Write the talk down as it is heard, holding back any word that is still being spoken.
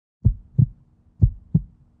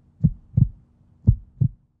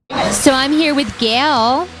So I'm here with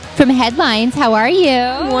Gayle from Headlines. How are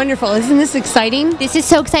you? Wonderful. Isn't this exciting? This is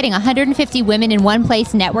so exciting. 150 women in one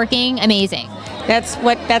place networking. Amazing. That's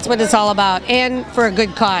what it's all about, and for a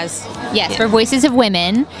good cause. Yes, for Voices of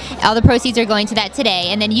Women. All the proceeds are going to that today.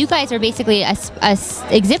 And then you guys are basically a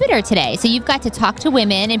exhibitor today. So you've got to talk to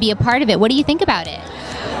women and be a part of it. What do you think about it?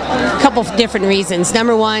 A couple of different reasons.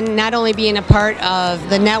 Number one, not only being a part of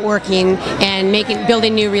the networking and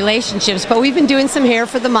building new relationships, but we've been doing some hair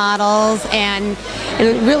for the models and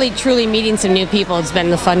really truly meeting some new people. It's been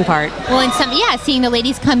the fun part. Well, and seeing the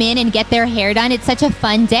ladies come in and get their hair done, it's such a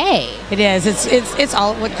fun day. It is. It's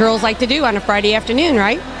all what girls like to do on a Friday afternoon,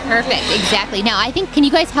 right? Perfect, exactly. Now, can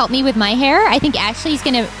you guys help me with my hair? I think Ashley's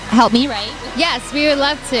going to help me, right? Yes, we would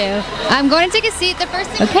love to. I'm going to take a seat. The first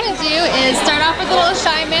thing we're going to do is start off with a little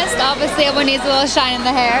shine mist. Obviously, everyone needs a little shine in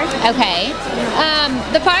the hair. Okay.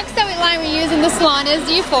 The products that we use in the salon is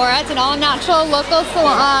Euphoria. It's an all-natural local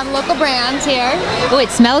brand here. Oh, it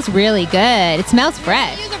smells really good. It smells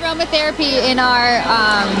fresh. We use aromatherapy in our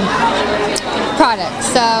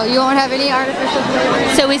products, so you won't have any artificial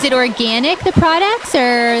flavors. So is it organic, the products,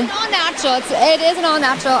 or? It's all natural. It is an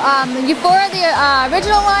all-natural. Euphoria, the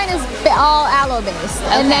original line, is all aloe based,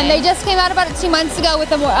 and then they just came out about 2 months ago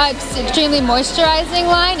with a more extremely moisturizing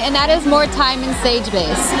line, and that is more thyme and sage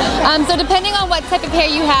based. So depending on what type of hair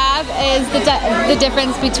you have is the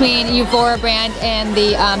difference between Euphoria brand and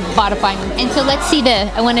the bodifying. And so let's see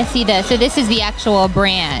I want to see so this is the actual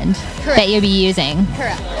brand that you'll be using.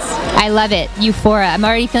 Correct. I love it. Euphoria. I'm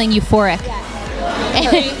already feeling euphoric.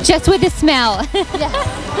 Just with the smell.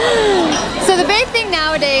 Yes. So the big thing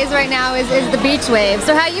right now is the beach wave.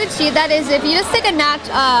 So how you achieve that is if you just take a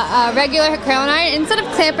regular curling iron, instead of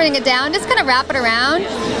clamping it down, just kind of wrap it around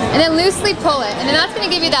and then loosely pull it. And then that's going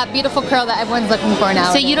to give you that beautiful curl that everyone's looking for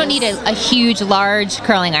now. So you don't need a huge, large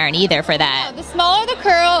curling iron either for that. No, the smaller the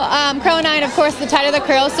curling iron, of course, the tighter the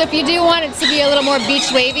curl. So if you do want it to be a little more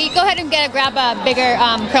beach wavy, go ahead and grab a bigger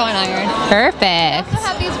curling iron. Perfect. We also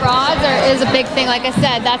have these rods is a big thing. Like I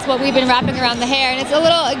said, that's what we've been wrapping around the hair, and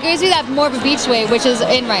it gives you that more of a beach wave, which is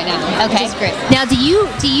in right now. Okay, which is great. Now, do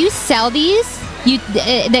you sell these?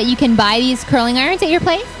 That you can buy these curling irons at your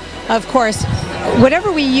place? Of course.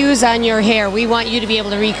 Whatever we use on your hair, we want you to be able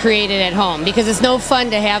to recreate it at home, because it's no fun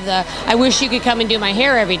to have I wish you could come and do my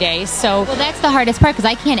hair every day. So well, that's the hardest part, because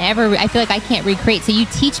I feel like I can't recreate. So you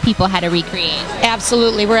teach people how to recreate.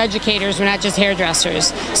 Absolutely. We're educators. We're not just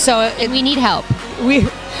hairdressers. So we need help.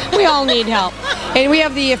 We all need help. And we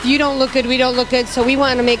have if you don't look good, we don't look good. So we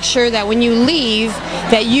want to make sure that when you leave,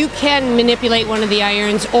 that you can manipulate one of the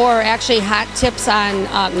irons, or actually hot tips on,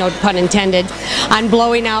 no pun intended, on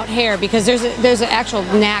blowing out hair, because there's an actual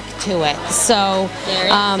knack to it. So,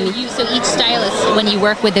 so each stylist, when you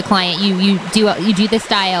work with the client, you do the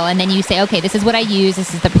style, and then you say, okay, this is what I use,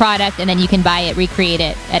 this is the product, and then you can buy it, recreate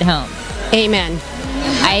it at home. Amen.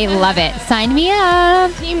 I love it. Sign me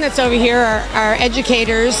up. The team that's over here are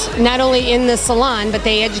educators, not only in the salon, but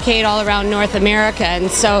they educate all around North America, and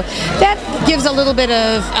so that gives a little bit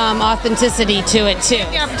of authenticity to it too.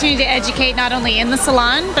 The opportunity to educate not only in the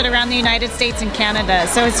salon, but around the United States and Canada.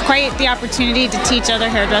 So it's quite the opportunity to teach other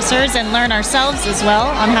hairdressers and learn ourselves as well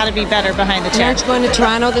on how to be better behind the chair. Aren't you going to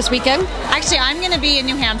Toronto this weekend? Actually, I'm going to be in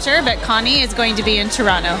New Hampshire, but Connie is going to be in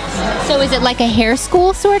Toronto. So is it like a hair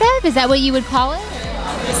school, sort of? Is that what you would call it?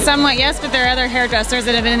 Somewhat, yes, but there are other hairdressers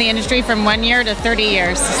that have been in the industry from 1 year to 30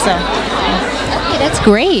 years. So. Okay, that's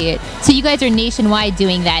great. So you guys are nationwide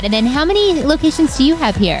doing that. And then how many locations do you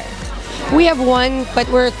have here? We have one, but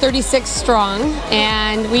we're 36 strong,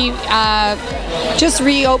 and we just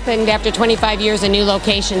reopened after 25 years a new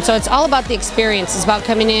location. So it's all about the experience. It's about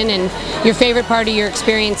coming in, and your favorite part of your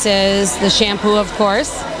experience is the shampoo, of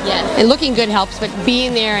course. Yes. And looking good helps, but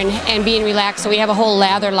being there and being relaxed. So we have a whole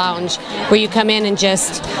lather lounge where you come in and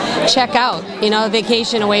just check out,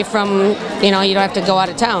 vacation away from, you don't have to go out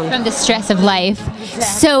of town. From the stress of life. Exactly.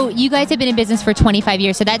 So you guys have been in business for 25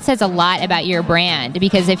 years, so that says a lot about your brand,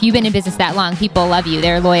 because if you've been in business that long, people love you.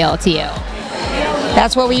 They're loyal to you.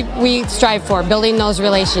 That's what we strive for, building those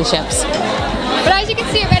relationships. But as you can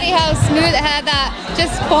see already how smooth it had that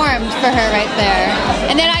just formed for her right there.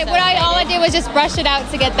 And then all I did was just brush it out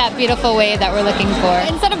to get that beautiful wave that we're looking for.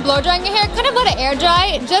 Instead of blow drying your hair, kind of let it air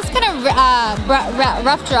dry, just kind of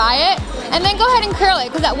rough dry it. And then go ahead and curl it,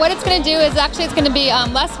 because what it's going to do is actually it's going to be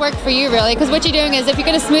less work for you, really, because what you're doing is if you're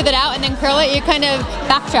going to smooth it out and then curl it, you're kind of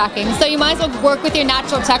backtracking. So you might as well work with your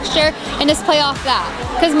natural texture and just play off that,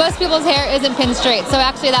 because most people's hair isn't pin straight. So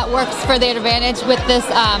actually that works for their advantage with this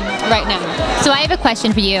right now. So I have a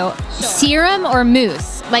question for you. Sure. Serum or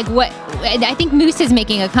mousse? Like I think mousse is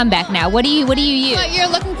making a comeback now. What do you use? What you're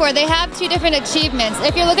looking for, they have two different achievements.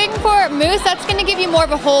 If you're looking for mousse, that's going to give you more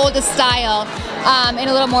of a hold to style and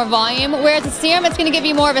a little more volume, whereas a serum, it's going to give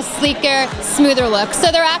you more of a sleeker, smoother look.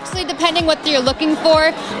 So they're actually, depending what you're looking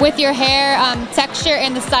for with your hair texture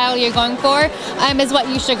and the style you're going for, is what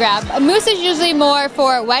you should grab. A mousse is usually more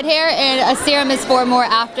for wet hair, and a serum is for more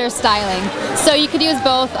after styling. So you could use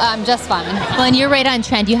both just fine. Well, and you're right on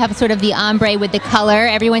trend. You have sort of the ombre with the color.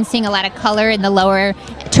 Everyone's seeing a lot of color in the lower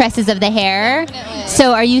tresses of the hair. Definitely.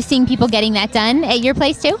 So are you seeing people getting that done at your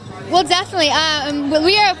place too? Well, definitely.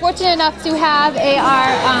 We are fortunate enough to have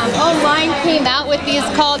our own line came out with these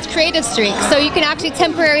called creative streaks. So you can actually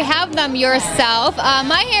temporarily have them yourself.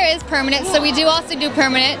 My hair is permanent, so we do also do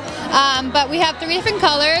permanent. But we have 3 different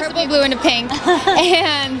colors, purple, blue, and a pink.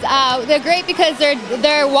 And they're great because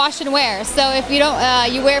they're wash and wear. So if you don't,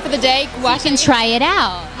 you wear it for the day, wash You can try it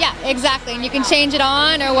out. Yeah, exactly. And you can change it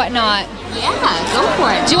on or whatnot. Yeah, go for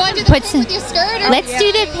it. Do you want to do the pink with your skirt? Or? Let's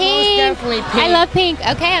do the pink. definitely pink. I love pink.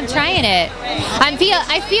 Okay, I'm trying it.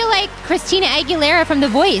 I feel like Christina Aguilera from The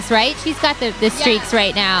Voice, right? She's got the streaks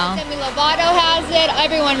right now. Demi Lovato has it.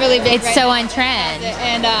 Everyone really big. It's so on trend.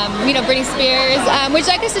 And Britney Spears, which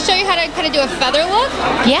I guess to show you how to kind of do a feather look.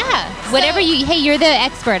 Yeah, whatever you. Hey, you're the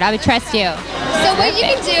expert. I would trust you. So what you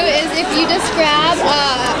can do is if you just grab.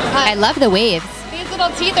 I love the waves. These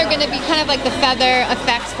little teeth are going to be kind of like the feather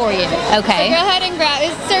effects for you. Okay. So go ahead and grab.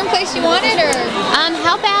 Is there a certain place you want it, or?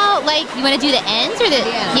 How about like you want to do the ends or the?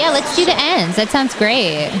 Yeah, let's do the ends. That sounds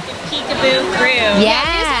great. Peekaboo through.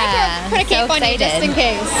 Yeah. Just put a cape on you just in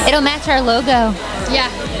case. It'll match our logo. Yeah.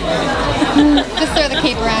 Just throw the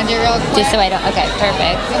cape around you real quick. Just so I don't. Okay,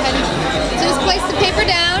 perfect. Go ahead. So just place the paper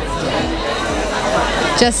down.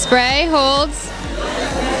 Just spray, holds.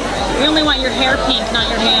 We only want your hair pink, not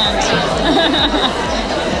your hand.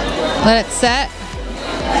 Let it set.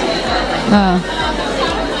 Oh.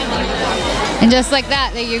 And just like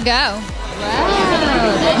that, there you go.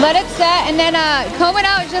 Wow. Let it set and then comb it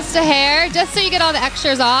out just a hair, just so you get all the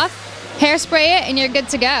extras off. Hairspray it and you're good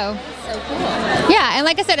to go. So cool. Yeah, and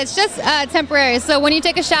like I said, it's just temporary. So when you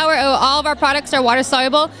take a shower, all of our products are water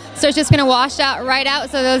soluble, so it's just going to wash out right out,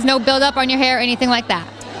 so there's no buildup on your hair or anything like that.